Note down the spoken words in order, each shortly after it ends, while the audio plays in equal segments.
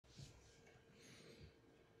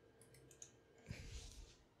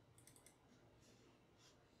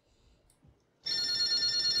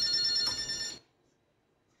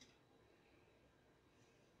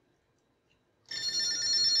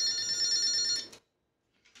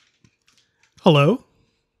Hello?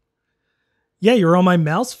 Yeah, you're on my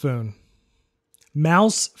mouse phone.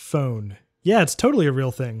 Mouse phone. Yeah, it's totally a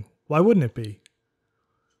real thing. Why wouldn't it be?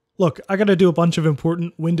 Look, I gotta do a bunch of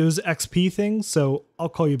important Windows XP things, so I'll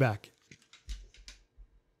call you back.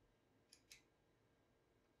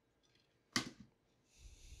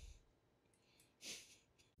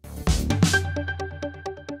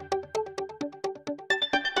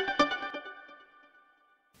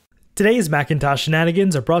 Today's Macintosh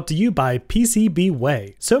shenanigans are brought to you by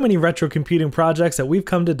PCBWay. So many retro computing projects that we've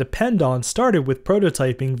come to depend on started with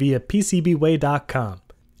prototyping via PCBWay.com,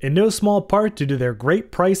 in no small part due to their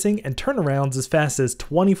great pricing and turnarounds as fast as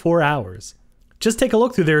 24 hours. Just take a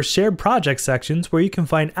look through their shared project sections where you can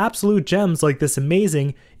find absolute gems like this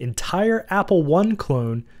amazing entire Apple I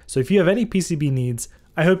clone, so if you have any PCB needs,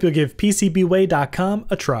 I hope you'll give PCBWay.com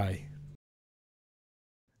a try.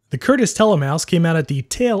 The Curtis Tele-Mouse came out at the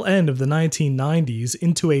tail end of the 1990s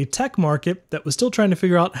into a tech market that was still trying to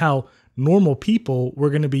figure out how normal people were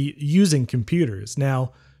going to be using computers.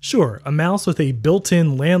 Now, sure, a mouse with a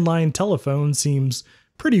built-in landline telephone seems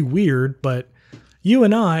pretty weird, but you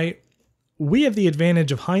and I, we have the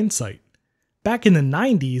advantage of hindsight. Back in the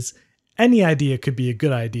 90s, any idea could be a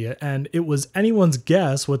good idea, and it was anyone's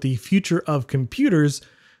guess what the future of computers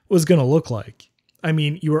was going to look like. I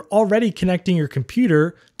mean, you were already connecting your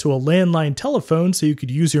computer to a landline telephone so you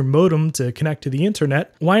could use your modem to connect to the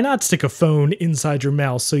internet. Why not stick a phone inside your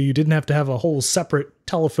mouse so you didn't have to have a whole separate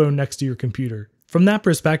telephone next to your computer? From that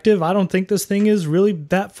perspective, I don't think this thing is really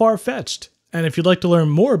that far-fetched. And if you'd like to learn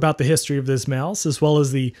more about the history of this mouse, as well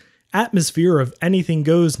as the atmosphere of anything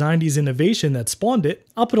goes 90s innovation that spawned it,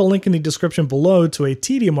 I'll put a link in the description below to a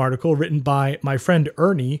Tedium article written by my friend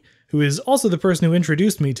Ernie, who is also the person who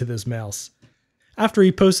introduced me to this mouse. After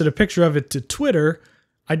he posted a picture of it to Twitter,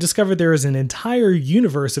 I discovered there is an entire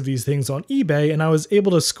universe of these things on eBay, and I was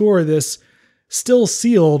able to score this still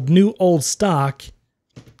sealed new old stock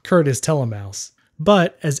Curtis Tele-Mouse.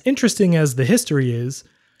 But as interesting as the history is,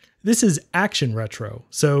 this is action retro.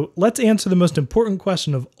 So let's answer the most important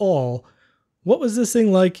question of all. What was this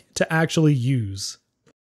thing like to actually use?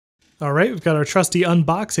 All right, we've got our trusty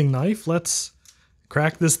unboxing knife. Let's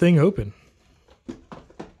crack this thing open.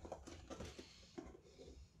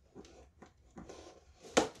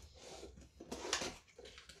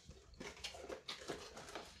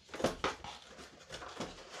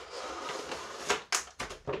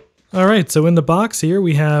 Alright, so in the box here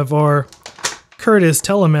we have our Curtis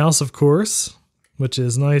Tele-Mouse, of course, which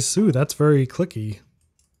is nice. Ooh, that's very clicky.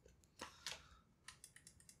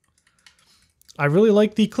 I really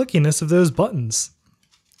like the clickiness of those buttons.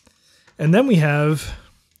 And then we have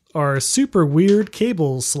our super weird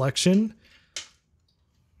cable selection,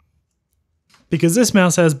 because this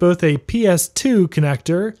mouse has both a PS2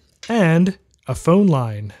 connector and a phone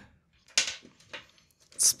line.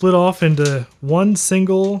 Split off into one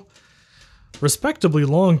single respectably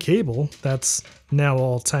long cable that's now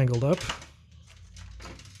all tangled up.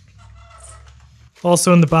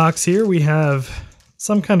 Also in the box here we have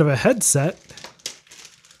some kind of a headset.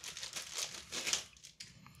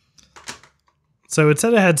 So it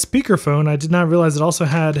said it had speakerphone. I did not realize it also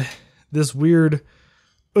had this weird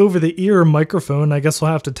over-the-ear microphone. I guess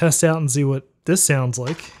we'll have to test out and see what this sounds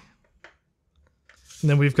like. And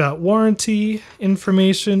then we've got warranty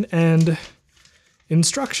information and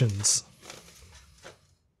instructions,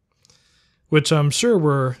 which I'm sure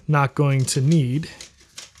we're not going to need.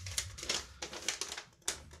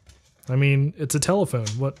 I mean, it's a telephone.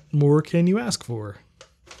 What more can you ask for?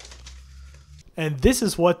 And this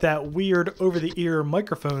is what that weird over-the-ear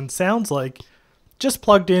microphone sounds like, just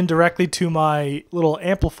plugged in directly to my little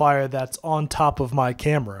amplifier that's on top of my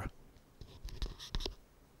camera.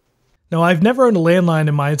 Now, I've never owned a landline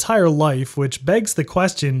in my entire life, which begs the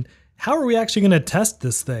question, how are we actually going to test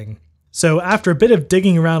this thing? So after a bit of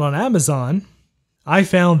digging around on Amazon, I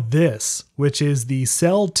found this, which is the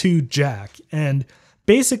Cell 2 Jack. And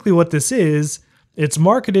basically what this is, it's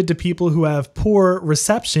marketed to people who have poor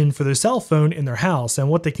reception for their cell phone in their house. And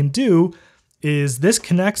what they can do is this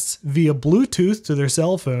connects via Bluetooth to their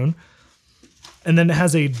cell phone, and then it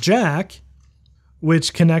has a jack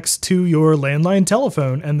which connects to your landline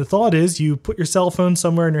telephone. And the thought is you put your cell phone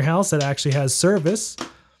somewhere in your house that actually has service,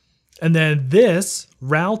 and then this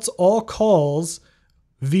routes all calls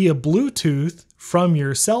via Bluetooth from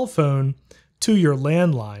your cell phone to your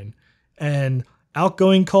landline. And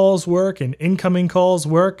outgoing calls work and incoming calls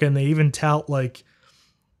work, and they even tout like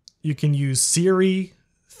you can use Siri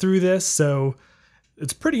through this. So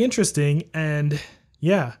it's pretty interesting, and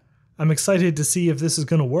yeah, I'm excited to see if this is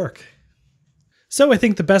going to work. So I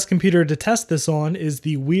think the best computer to test this on is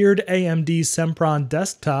the weird AMD Sempron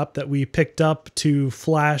desktop that we picked up to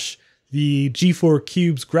flash the G4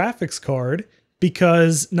 Cube's graphics card,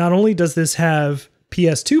 because not only does this have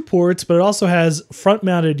PS2 ports, but it also has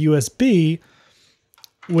front-mounted USB,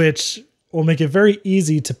 which will make it very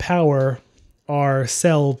easy to power our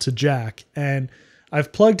cell to jack. And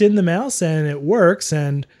I've plugged in the mouse and it works,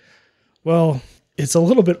 and well, it's a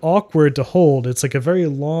little bit awkward to hold. It's like a very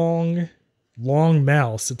long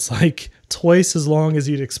mouse. It's like twice as long as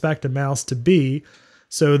you'd expect a mouse to be.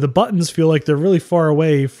 So the buttons feel like they're really far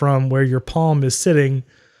away from where your palm is sitting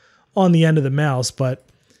on the end of the mouse, but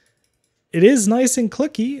it is nice and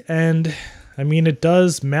clicky, and I mean, it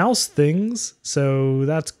does mouse things, so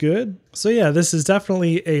that's good. So yeah, this is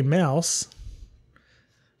definitely a mouse,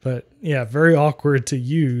 but yeah, very awkward to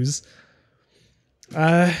use.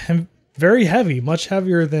 And very heavy, much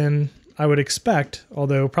heavier than I would expect,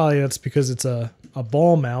 although probably that's because it's a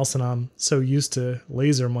ball mouse and I'm so used to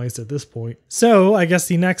laser mice at this point. So I guess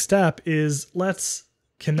the next step is let's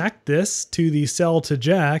connect this to the cell to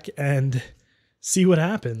jack and see what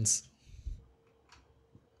happens.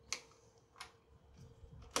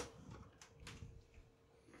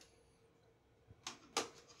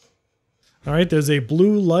 All right, there's a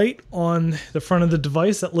blue light on the front of the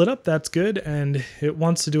device that lit up. That's good. And it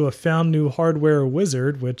wants to do a found new hardware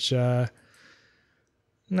wizard, which, no,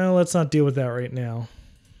 let's not deal with that right now.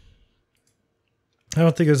 I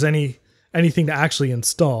don't think there's anything to actually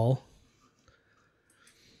install.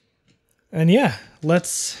 And yeah,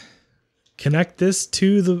 let's connect this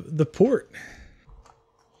to the port.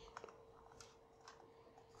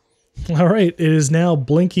 All right, it is now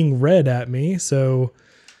blinking red at me, so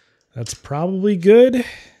that's probably good.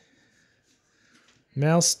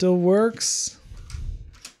 Mouse still works.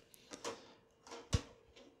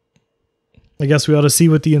 I guess we ought to see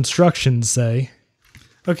what the instructions say.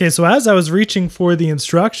 Okay, so as I was reaching for the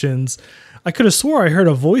instructions, I could have swore I heard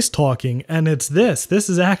a voice talking, and it's this. This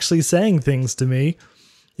is actually saying things to me.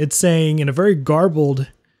 It's saying in a very garbled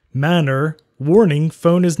manner, "Warning,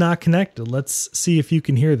 phone is not connected." Let's see if you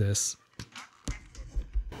can hear this.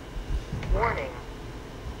 Warning,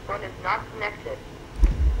 phone is not connected.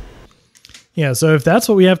 Yeah, so if that's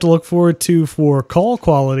what we have to look forward to for call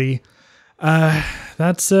quality,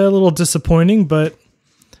 that's a little disappointing, but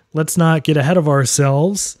let's not get ahead of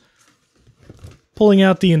ourselves. Pulling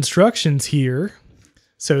out the instructions here.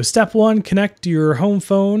 So step 1, connect your home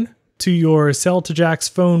phone to your cell to jack's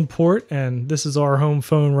phone port, and this is our home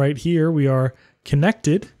phone right here. We are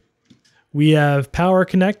connected. We have power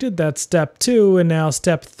connected, that's step 2, and now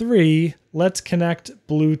step 3, let's connect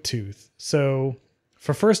Bluetooth. So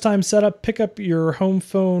for first time setup, pick up your home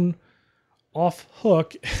phone off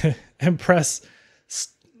hook and press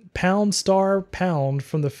 ## from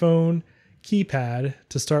the phone keypad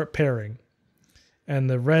to start pairing. And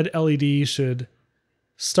the red LED should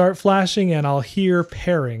start flashing and I'll hear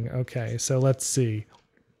pairing. Okay, so let's see.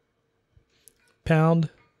 ###.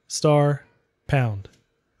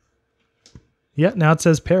 Yep, now it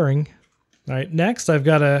says pairing. All right, next I've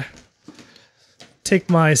got to take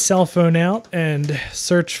my cell phone out and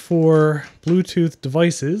search for Bluetooth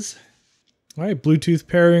devices. All right, Bluetooth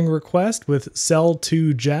pairing request with cell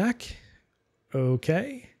to jack.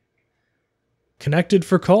 Okay. Connected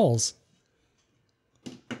for calls.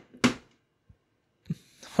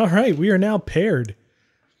 All right, we are now paired.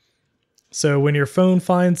 So when your phone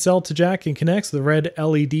finds cell to jack and connects, the red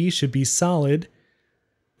LED should be solid,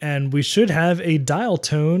 and we should have a dial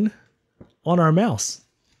tone on our mouse.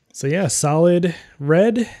 So yeah, solid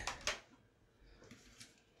red.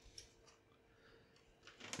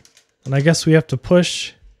 And I guess we have to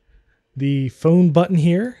push the phone button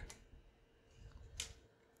here.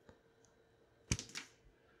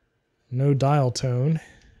 No dial tone.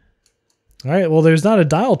 All right, well, there's not a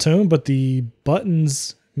dial tone, but the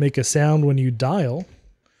buttons make a sound when you dial.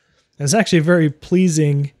 And it's actually a very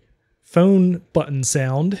pleasing phone button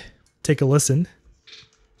sound. Take a listen.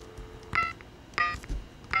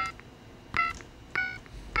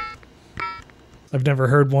 I've never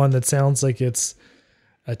heard one that sounds like it's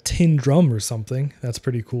a tin drum or something. That's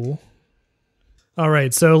pretty cool. All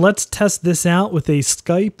right, so let's test this out with a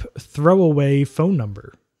Skype throwaway phone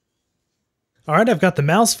number. All right, I've got the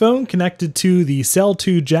mouse phone connected to the cell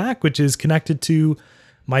to jack, which is connected to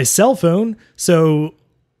my cell phone. So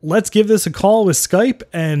let's give this a call with Skype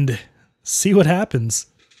and see what happens.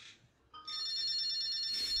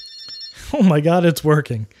 Oh my God, it's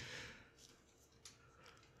working.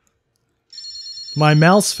 My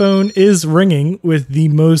mouse phone is ringing with the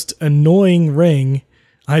most annoying ring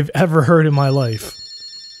I've ever heard in my life.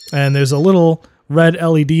 And there's a little red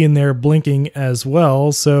LED in there blinking as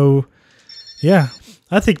well. So yeah,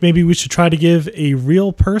 I think maybe we should try to give a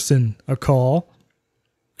real person a call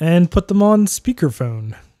and put them on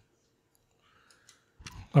speakerphone.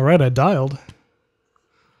 All right, I dialed.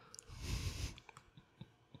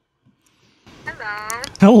 Hello.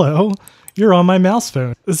 Hello, you're on my mouse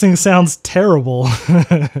phone. This thing sounds terrible. I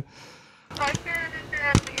can't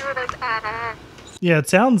understand you like at all. Yeah, it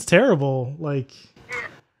sounds terrible. Like,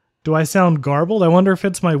 do I sound garbled? I wonder if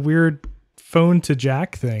it's my weird phone to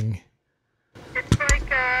jack thing. It's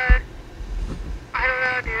like, I don't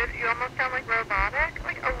know, dude. You almost sound like robotic,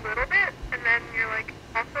 like a little bit, and then you're like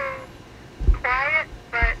also quiet,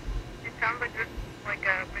 but it sounds like there's like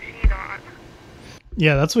a machine on.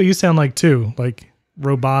 Yeah, that's what you sound like too, like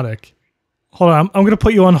robotic. Hold on, I'm gonna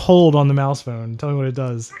put you on hold on the mouse phone. Tell me what it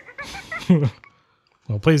does.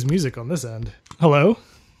 Well, it plays music on this end. Hello?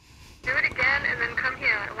 Do it again and then come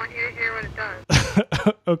here. I want you to hear what it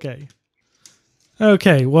does. Okay.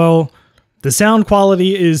 Okay, well, the sound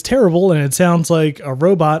quality is terrible and it sounds like a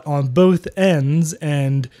robot on both ends,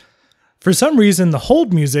 and for some reason the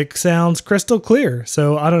hold music sounds crystal clear.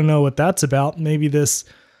 So I don't know what that's about. Maybe this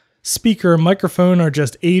speaker and microphone are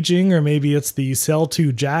just aging, or maybe it's the cell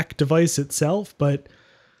to jack device itself. But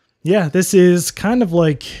yeah, this is kind of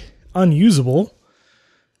like unusable.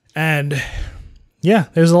 And yeah,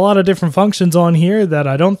 there's a lot of different functions on here that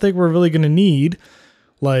I don't think we're really going to need,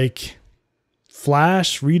 like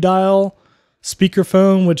flash, redial,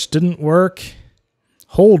 speakerphone, which didn't work,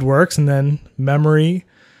 hold works, and then memory,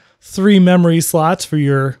 3 memory slots for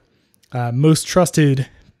your most trusted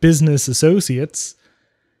business associates.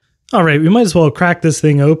 All right, we might as well crack this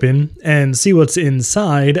thing open and see what's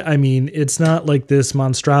inside. I mean, it's not like this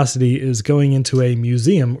monstrosity is going into a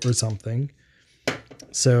museum or something.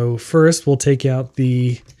 So first we'll take out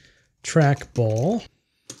the trackball.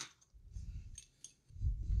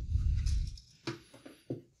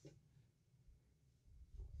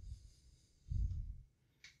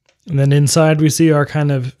 And then inside we see our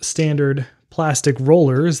kind of standard plastic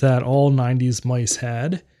rollers that all 90s mice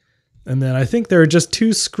had. And then I think there are just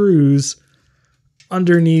 2 screws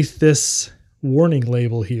underneath this warning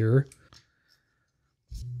label here.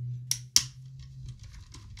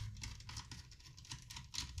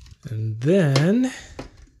 And then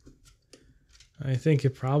I think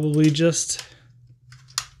it probably just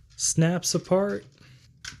snaps apart.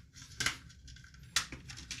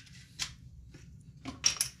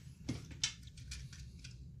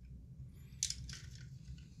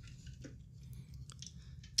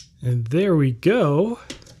 And there we go.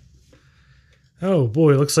 Oh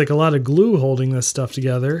boy, looks like a lot of glue holding this stuff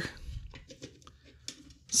together.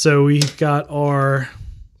 So we've got our,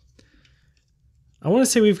 I want to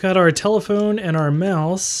say we've got our telephone and our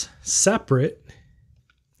mouse separate.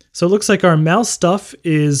 So it looks like our mouse stuff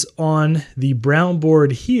is on the brown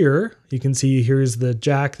board here. You can see here's the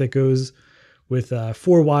jack that goes with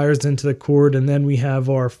 4 wires into the cord, and then we have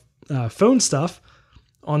our phone stuff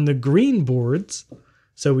on the green boards.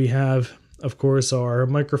 So we have, of course, our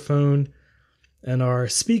microphone and our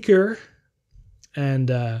speaker and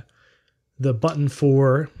the button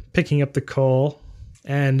for picking up the call.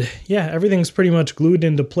 And yeah, everything's pretty much glued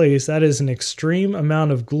into place. That is an extreme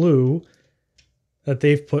amount of glue that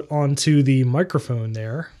they've put onto the microphone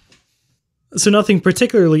there. So nothing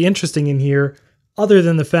particularly interesting in here other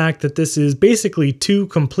than the fact that this is basically 2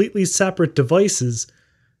 completely separate devices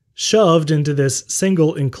shoved into this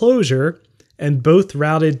single enclosure and both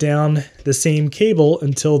routed down the same cable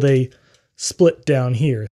until they split down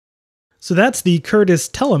here. So that's the Curtis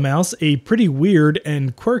Tele-Mouse, a pretty weird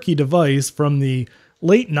and quirky device from the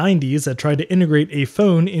late 90s that tried to integrate a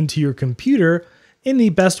phone into your computer in the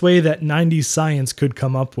best way that 90s science could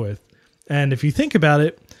come up with. And if you think about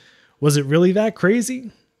it, was it really that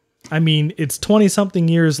crazy? I mean, it's 20-something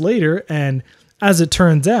years later, and as it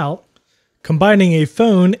turns out, combining a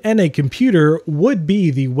phone and a computer would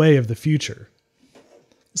be the way of the future.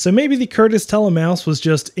 So maybe the Curtis Tele-Mouse was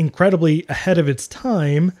just incredibly ahead of its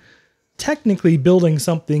time, technically building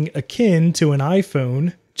something akin to an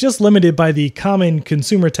iPhone, just limited by the common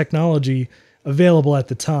consumer technology available at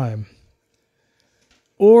the time.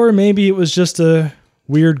 Or maybe it was just a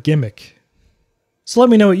weird gimmick. So let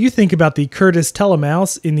me know what you think about the Curtis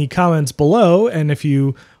Tele-Mouse in the comments below, and if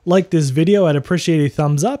you like this video, I'd appreciate a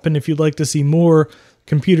thumbs up, and if you'd like to see more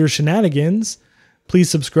computer shenanigans, please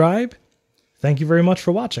subscribe. Thank you very much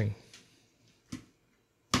for watching.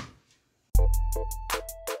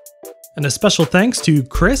 And a special thanks to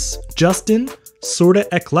Chris, Justin, Sorta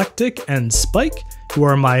Eclectic, and Spike, who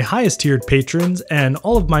are my highest tiered patrons, and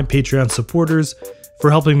all of my Patreon supporters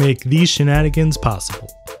for helping make these shenanigans possible.